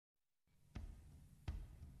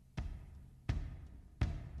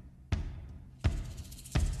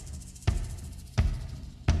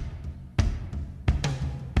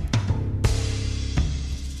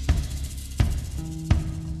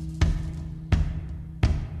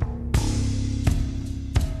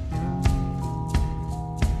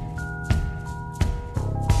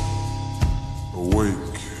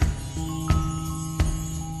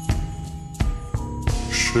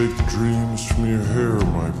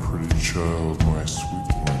child, my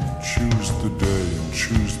sweet one, choose the day and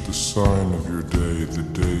choose the sign of your day, the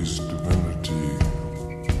day's divinity.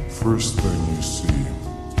 First thing you see.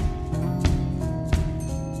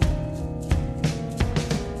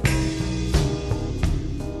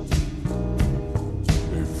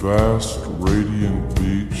 A vast, radiant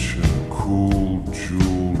beach and a cool,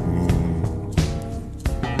 jeweled moon.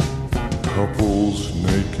 Couples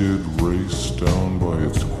naked race down by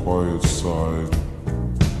its quiet side.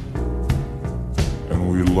 And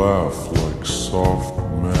we laugh like soft,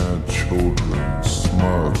 mad children,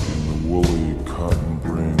 smug in the woolly cotton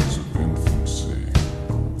brains of infancy.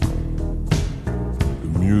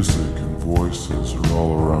 The music and voices are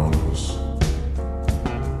all around us.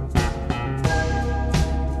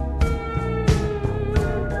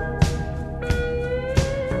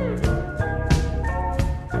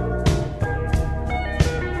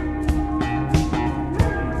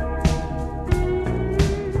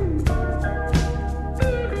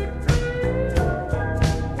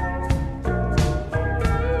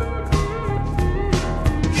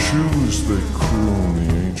 Choose, they croon, the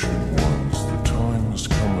ancient ones, the time has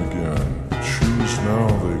come again. Choose now,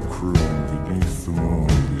 they croon, beneath the moon,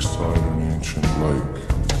 beside an ancient lake.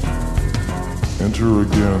 Enter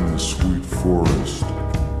again the sweet forest,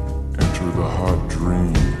 enter the hot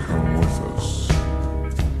dream, come with us.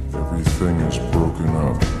 Everything is broken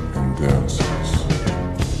up in dances.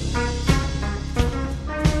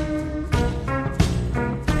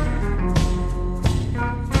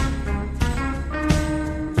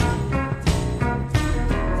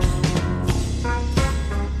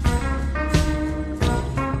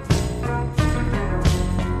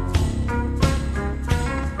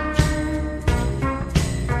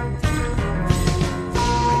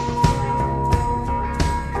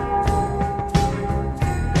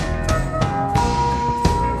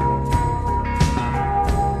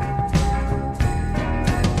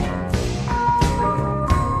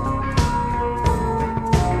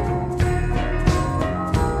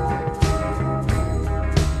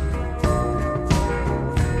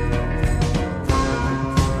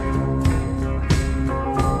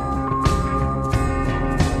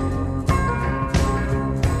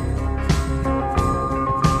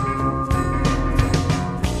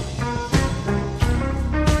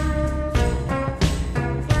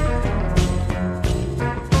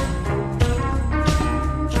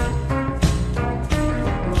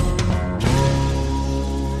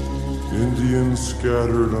 Indians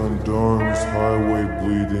scattered on dawn's highway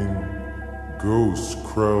bleeding, ghosts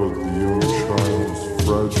crowd the young child's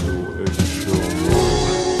fragile eggshell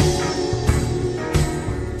ride.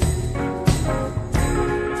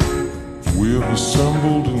 We have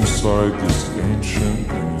assembled inside this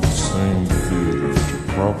ancient and insane theater to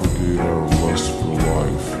propagate our lust for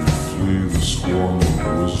life and flee the swarming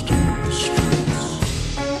wisdom of the streets.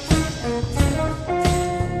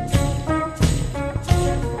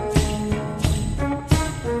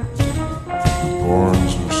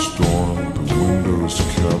 Barns are stormed, the windows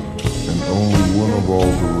kept, and only one of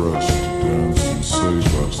all the rest to dance and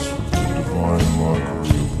save us with the divine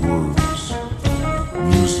mockery of words,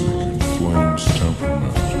 music inflames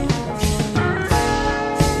temperament.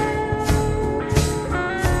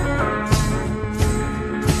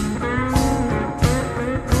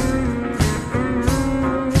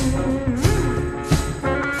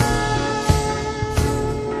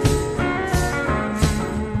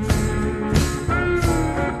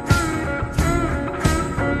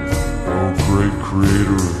 Great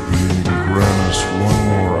creator of being, grant us one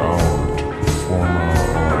more hour to perform our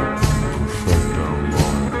art and perfect our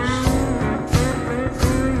lives.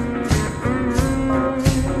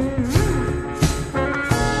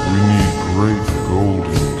 We need great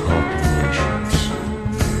golden copulations.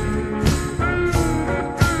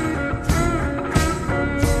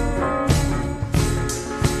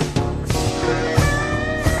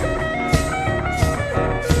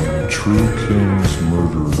 When the true king's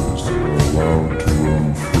murderers are allowed to roam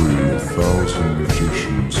free, 1,000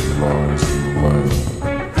 magicians rise in the land.